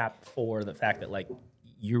crap for the fact that, like,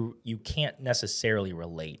 you can't necessarily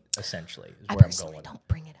relate, essentially, is where I'm going. Don't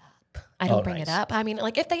bring it up. I don't bring it up. I mean,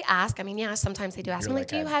 like, if they ask, I mean, yeah, sometimes they do ask me, like,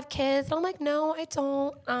 do you have kids? And I'm like, no, I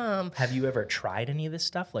don't. Have you ever tried any of this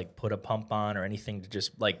stuff, like put a pump on or anything to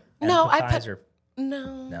just, like, No,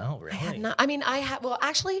 No, really? I have not. I mean, well,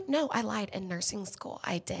 actually, no, I lied. In nursing school,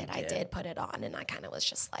 I did put it on, and I kind of was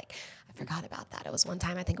just like, I forgot about that. It was one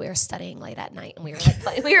time, I think we were studying late at night, and we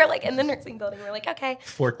were like in the nursing building. We were like, okay,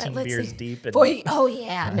 14 beers deep. And oh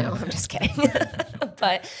yeah, no, I'm just kidding.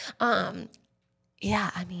 But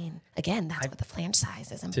Yeah, I mean, again, that's what the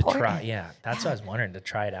franchise is important. To try, that's what I was wondering, to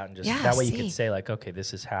try it out and just that way you could say like, okay,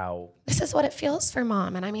 this is what it feels for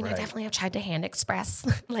mom. And I mean, I definitely have tried to hand express,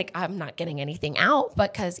 like I'm not getting anything out,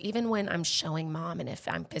 because even when I'm showing mom and if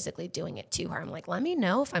I'm physically doing it to her, I'm like, let me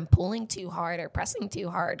know if I'm pulling too hard or pressing too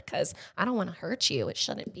hard, because I don't want to hurt you. It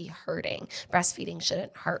shouldn't be hurting. Breastfeeding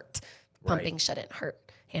shouldn't hurt. Pumping shouldn't hurt.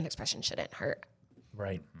 Hand expression shouldn't hurt.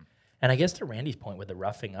 Right. And I guess to Randy's point with the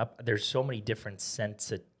roughing up, there's so many different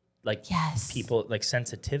people, like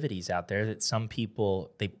sensitivities out there that some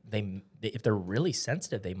people, they if they're really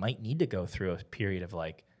sensitive, they might need to go through a period of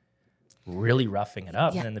like really roughing it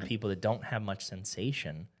up. And then the people that don't have much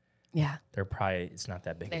sensation, they're probably, it's not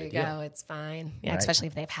that big of a deal. There you go. It's fine. Yeah, especially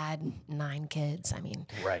if they've had 9 kids. I mean,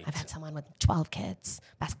 I've had someone with 12 kids,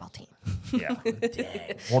 basketball team. Yeah.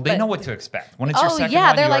 Dang. Well, they know what to expect. When it's your second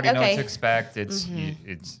one, you already know what to expect. It's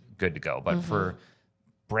good to go. But for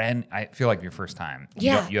Bren, I feel like your first time,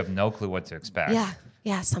 you have no clue what to expect.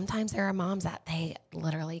 Yeah, sometimes there are moms that they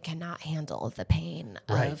literally cannot handle the pain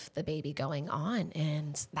of the baby going on,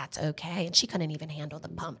 and that's okay. And she couldn't even handle the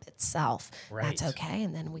pump itself. That's okay.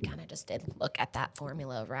 And then we kind of just did look at that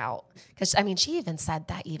formula route. Because, I mean, she even said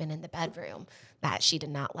that even in the bedroom, that she did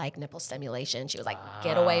not like nipple stimulation. She was like,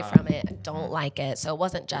 get away from it. I don't like it. So it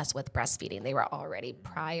wasn't just with breastfeeding. They were already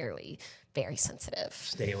priorly very sensitive.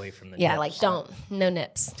 Stay away from the nips. Like no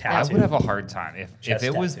nips. I would have a hard time. If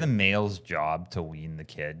it was the male's job to wean the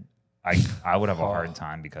kid, I would have a hard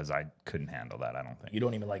time because I couldn't handle that, I don't think. You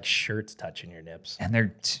don't even like shirts touching your nips. And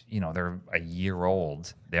they're a year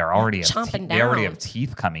old. They're already they already have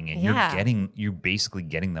teeth coming in. You're basically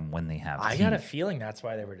getting them when they have teeth. I got a feeling that's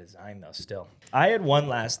why they were designed though still. I had one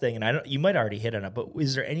last thing, and you might already hit on it, but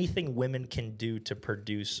is there anything women can do to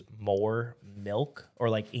produce more milk or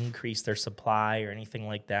like increase their supply or anything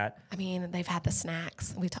like that? I mean, they've had the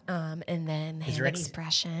snacks, and then hand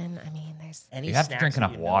expression. I mean, there's you have to drink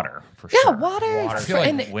enough water for sure. Yeah, water. I feel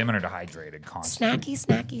like women are dehydrated constantly.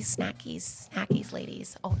 Snackies,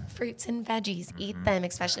 ladies. Oh, fruits and veggies. Eat them,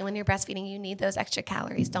 especially when you're breastfeeding. You need those extra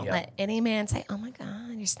calories. Don't let any man say, "Oh my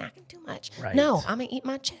God, you're snacking too much." Right. No, I'm gonna eat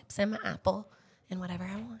my chips and my apple and whatever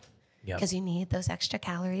I want, because you need those extra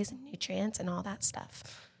calories and nutrients and all that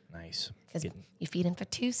stuff. Nice. Because you feed him for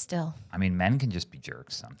 2 still. I mean, men can just be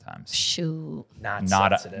jerks sometimes. Shoot. Not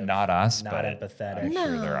us, not but empathetic. I'm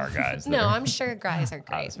sure there are guys. No, I'm sure guys are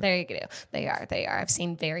great. There you go. They are. I've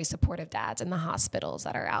seen very supportive dads in the hospitals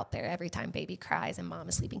that are out there every time baby cries and mom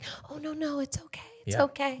is sleeping. Oh, no, it's okay. It's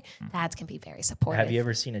okay. Dads can be very supportive. Have you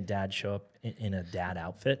ever seen a dad show up in a dad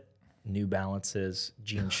outfit? New Balances,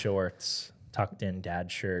 jean shorts, tucked in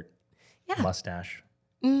dad shirt, mustache?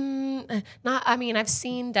 I've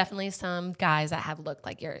seen definitely some guys that have looked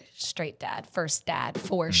like your straight dad, first dad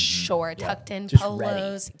for sure, tucked in just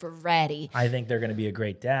polos, ready. I think they're going to be a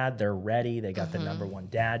great dad. They're ready. They got the #1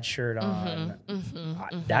 dad shirt on.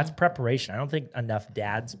 That's preparation. I don't think enough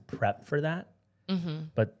dads prep for that,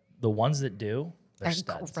 but the ones that do, they're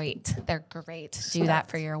great. They're great. Do that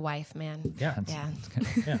for your wife, man. Yeah.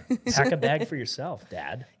 Pack a bag for yourself,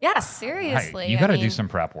 Dad. Yeah, seriously. You got to do some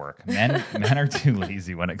prep work. Men are too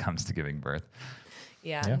lazy when it comes to giving birth.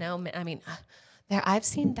 Yeah. No, I mean, I've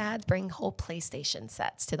seen dads bring whole PlayStation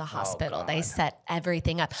sets to the hospital. They set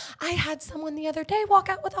everything up. I had someone the other day walk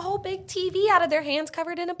out with a whole big TV out of their hands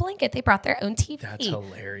covered in a blanket. They brought their own TV. That's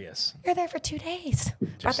hilarious. They're there for 2 days.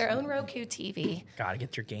 Brought their own Roku TV. Got to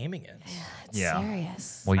get your gaming in. Yeah, it's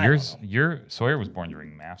serious. Well, your Sawyer was born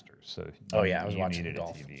during Masters, so I was watching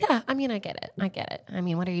golf. Yeah, I mean, I get it. I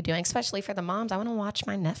mean, what are you doing? Especially for the moms, I want to watch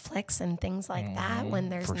my Netflix and things like that when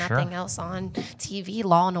there's nothing else on TV.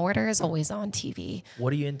 Law and Order is always on TV.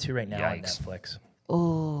 What are you into right now on Netflix?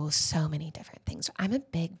 Oh, so many different things. I'm a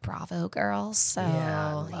big Bravo girl, so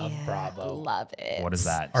love Bravo. Love it. What is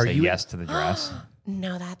that? Say yes to the dress?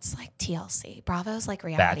 No, that's like TLC. Bravo's like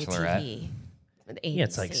reality TV. Yeah,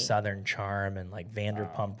 it's like Southern Charm and like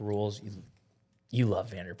Vanderpump Rules. You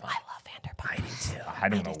love Vanderpump. I love Vanderpump. I do too. I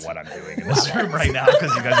don't know what I'm doing in this room right now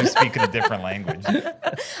because you guys are speaking a different language.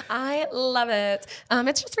 I love it.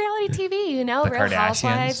 It's just reality TV, The Real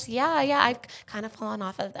Housewives. Kardashians? Yeah. I've kind of fallen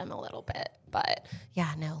off of them a little bit. But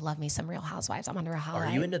love me some Real Housewives. I'm on Real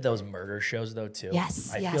Housewives. Are you into those murder shows though too?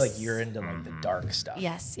 Yes. I feel like you're into like the dark stuff.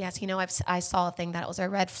 Yes. I saw a thing that was a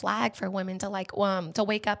red flag for women to to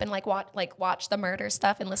wake up and watch the murder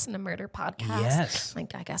stuff and listen to murder podcasts. Yes.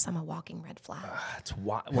 I guess I'm a walking red flag.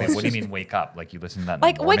 Wait, what do you mean wake up? Like you listen to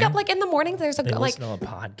that? Wake up in the morning. There's a listen to a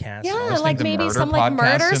podcast. Yeah, maybe some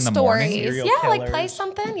murder stories. Yeah, play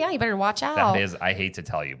something. Yeah, you better watch out. That is, I hate to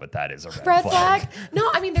tell you, but that is a red flag. No,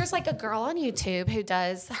 I mean there's a girl on YouTube who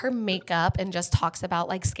does her makeup and just talks about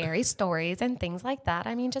like scary stories and things like that.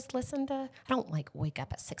 I mean, just listen to. I don't like wake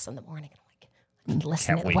up at 6 a.m. and like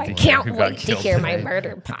listen to the I can't wait to hear my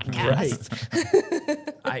murder podcast.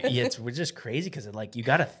 Right. It's just crazy because like you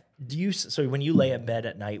gotta. So when you lay in bed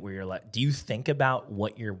at night, where you're like, do you think about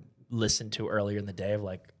what you're listened to earlier in the day of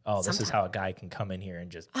like, oh, this is how a guy can come in here and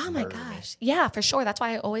just my gosh. Me. Yeah, for sure. That's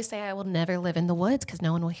why I always say I will never live in the woods because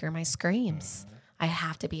no one will hear my screams. I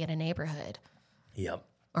have to be in a neighborhood. Yep.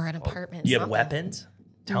 Or an apartment. Do you have weapons?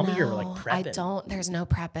 Tell me you're like prepping. I don't. There's no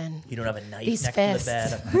prepping. You don't have a knife next to the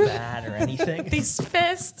bed, a bat or anything? These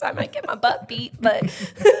fists. I might get my butt beat, but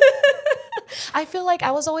I feel like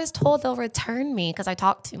I was always told they'll return me because I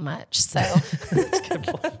talk too much. So that's a good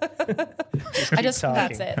point.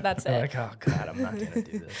 That's it. That's it. Like, oh God, I'm not gonna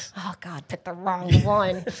do this. Oh God, picked the wrong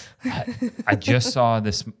one. I just saw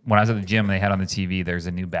this when I was at the gym. They had on the TV. There's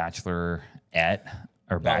a new Bachelorette.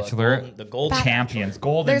 Or Bachelor, the gold champions,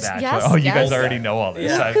 Golden Bachelor. Yes, you guys already know all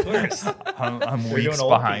this. Yeah, of course. I'm weeks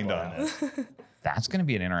behind on it. That's going to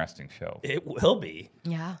be an interesting show. It will be.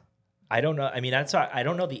 Yeah. I don't know. I mean, I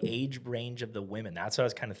don't know the age range of the women. That's what I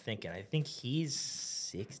was kind of thinking. I think he's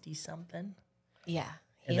 60 something. Yeah,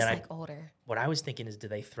 he's like older. What I was thinking is, do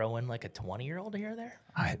they throw in like a 20-year-old here or there?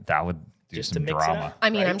 That would do just some drama. I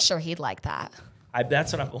mean, right? I'm sure he'd like that.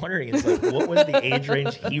 That's what I'm wondering. Is like, what was the age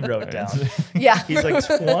range he wrote down? Yeah, he's like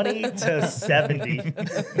 20 to 70.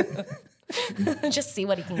 Just see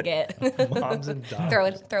what he can get. Moms and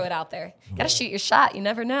daughters. Throw it out there. Got to shoot your shot. You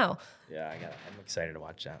never know. Yeah, I'm excited to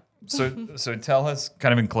watch that. So tell us,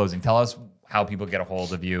 kind of in closing, tell us how people get a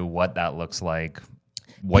hold of you, what that looks like,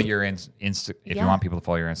 what you're if you want people to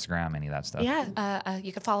follow your Instagram, any of that stuff. Yeah,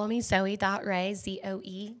 you can follow me, Zoe.Ray,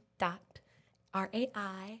 Zoe.Rai.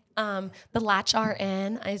 The Latch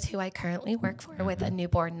RN is who I currently work for with a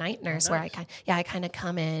newborn night nurse, where I kind of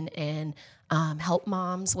come in and help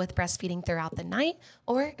moms with breastfeeding throughout the night,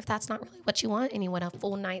 or if that's not really what you want and you want a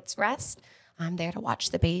full night's rest, I'm there to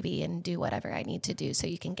watch the baby and do whatever I need to do so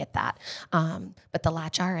you can get that. But the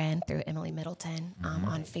Latch RN through Emily Middleton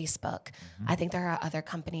on Facebook. I think there are other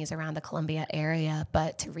companies around the Columbia area,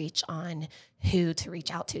 but to reach on who to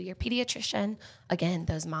reach out to, your pediatrician, again,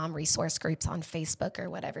 those mom resource groups on Facebook or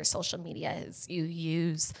whatever social media is you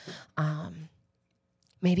use.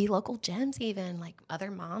 Maybe local gyms, even like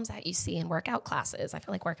other moms that you see in workout classes. I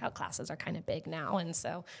feel like workout classes are kind of big now. And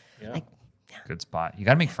so good spot. You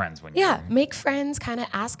got to make friends when make friends, kind of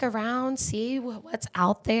ask around, see what's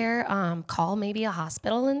out there. Call maybe a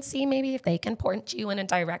hospital and see maybe if they can point you in a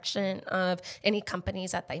direction of any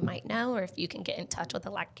companies that they might know, or if you can get in touch with a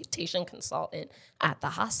lactation consultant at the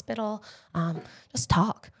hospital. Just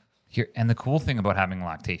talk. Here, and the cool thing about having a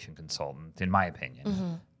lactation consultant, in my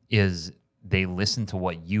opinion, is they listen to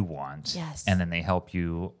what you want, and then they help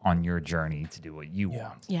you on your journey to do what you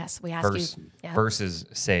want. Yes, we ask you. Versus,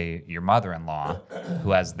 say, your mother-in-law,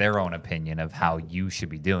 who has their own opinion of how you should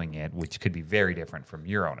be doing it, which could be very different from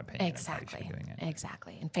your own opinion. Exactly. Of how you should be doing it.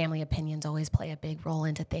 Exactly. And family opinions always play a big role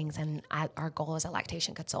into things. And our goal as a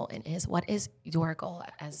lactation consultant is, what is your goal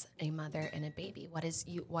as a mother and a baby? What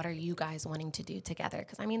are you guys wanting to do together?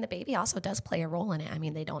 Because I mean, the baby also does play a role in it. I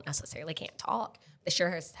mean, they don't necessarily can't talk. They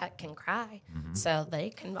sure as heck can cry. So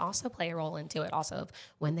they can also play a role into it also of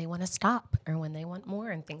when they want to stop or when they want more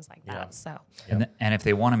and things like that. So and if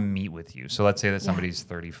they want to meet with you, so let's say that somebody's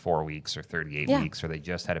 34 weeks or 38 weeks, or they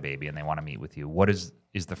just had a baby and they want to meet with you, what is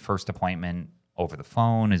the first appointment? Over the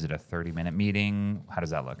phone? Is it a 30-minute meeting? How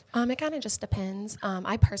does that look? It kind of just depends.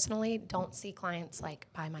 I personally don't see clients like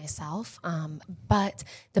by myself, but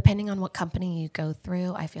depending on what company you go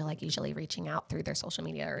through, I feel like usually reaching out through their social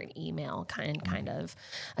media or an email kind of,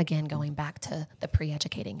 again, going back to the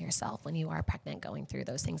pre-educating yourself when you are pregnant, going through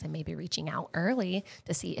those things and maybe reaching out early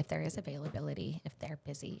to see if there is availability, if they're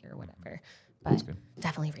busy or whatever. But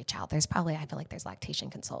definitely reach out. I feel like there's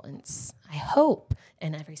lactation consultants, I hope,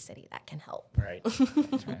 in every city that can help. Right.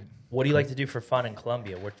 That's right. What do you like to do for fun in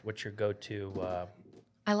Columbia? What's your go-to?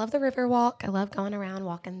 I love the river walk. I love going around,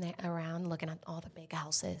 walking around, looking at all the big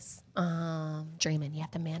houses. Dreaming. You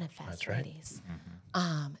have to manifest, that's right. ladies.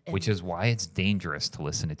 Which is why it's dangerous to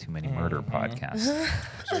listen to too many murder podcasts.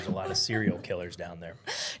 There's a lot of serial killers down there.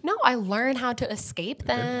 No, I learned how to escape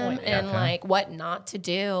them and like what not to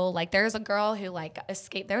do. Like there's a girl who like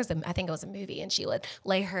escaped. I think it was a movie, and she would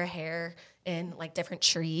lay her hair in like different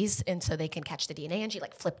trees, and so they can catch the DNA. And she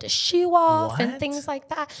like flipped a shoe off and things like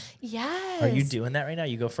that. Yes. Are you doing that right now?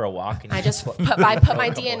 You go for a walk and I put my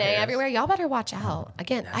DNA everywhere. Y'all better watch out.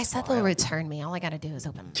 Again, I said they'll return me. All I got to do is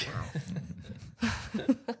open my mouth.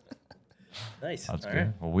 Nice. That's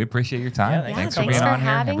good. Well, we appreciate your time. Yeah, thanks for being on here.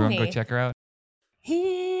 Everyone go check her out.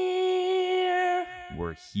 Here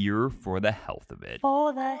We're here for the health of it.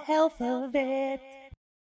 For the health of it.